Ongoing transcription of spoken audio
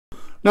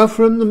Now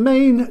from the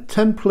main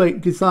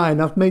template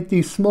design, I've made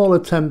these smaller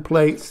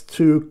templates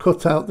to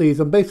cut out these,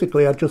 and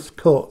basically I just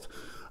cut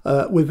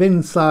with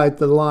inside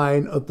the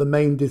line of the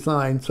main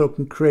design, so I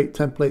can create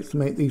templates to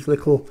make these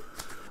little,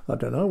 I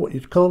don't know what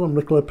you'd call them,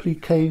 little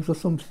appliques or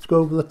something to go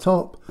over the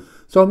top.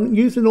 So I'm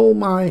using all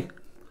my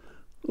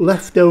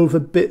leftover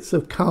bits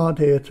of card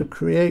here to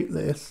create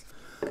this,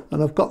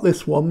 and I've got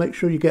this one. Make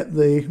sure you get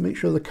make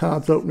sure the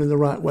card's opening the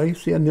right way.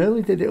 See, I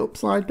nearly did it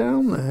upside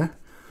down there.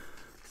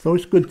 So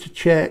it's good to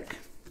check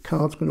the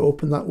card's going to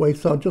open that way.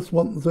 So I just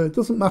want it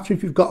doesn't matter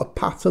if you've got a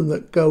pattern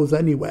that goes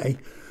anyway,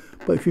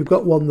 but if you've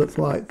got one that's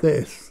like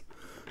this,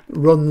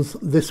 runs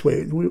this way,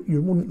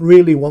 you wouldn't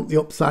really want the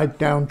upside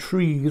down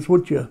trees,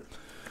 would you?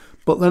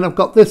 But then I've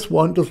got this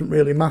one. It doesn't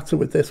really matter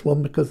with this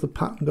one because the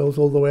pattern goes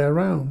all the way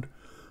around.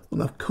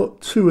 And I've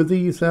cut two of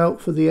these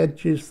out for the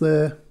edges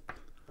there.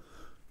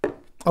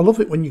 I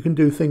love it when you can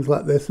do things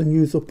like this and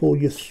use up all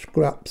your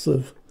scraps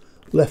of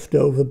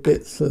leftover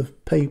bits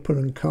of paper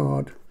and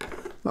card.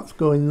 That's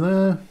going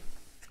there.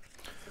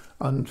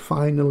 And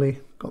finally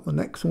got the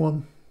next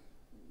one.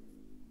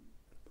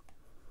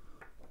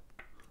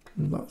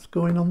 And that's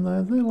going on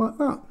there like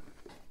that.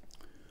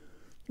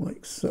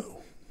 Like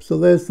so. So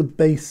there's the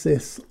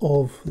basis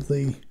of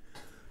the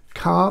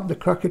card, the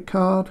cracker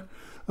card.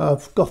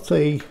 I've got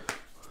a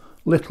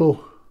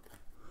little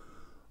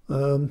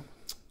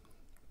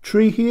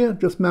tree here,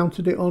 just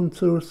mounted it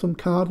onto some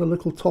card, a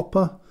little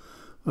topper,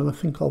 and I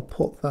think I'll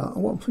put that,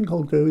 what I think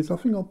I'll do is I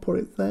think I'll put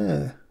it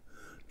there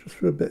just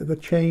for a bit of a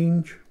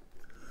change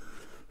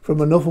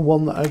from another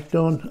one that I've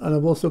done. And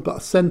I've also got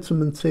a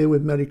sentiment here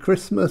with Merry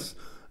Christmas,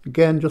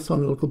 again just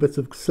on a little bit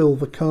of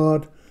silver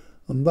card,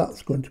 and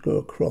that's going to go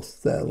across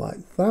there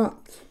like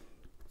that.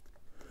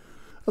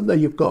 And there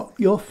you've got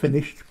your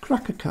finished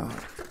cracker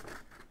card.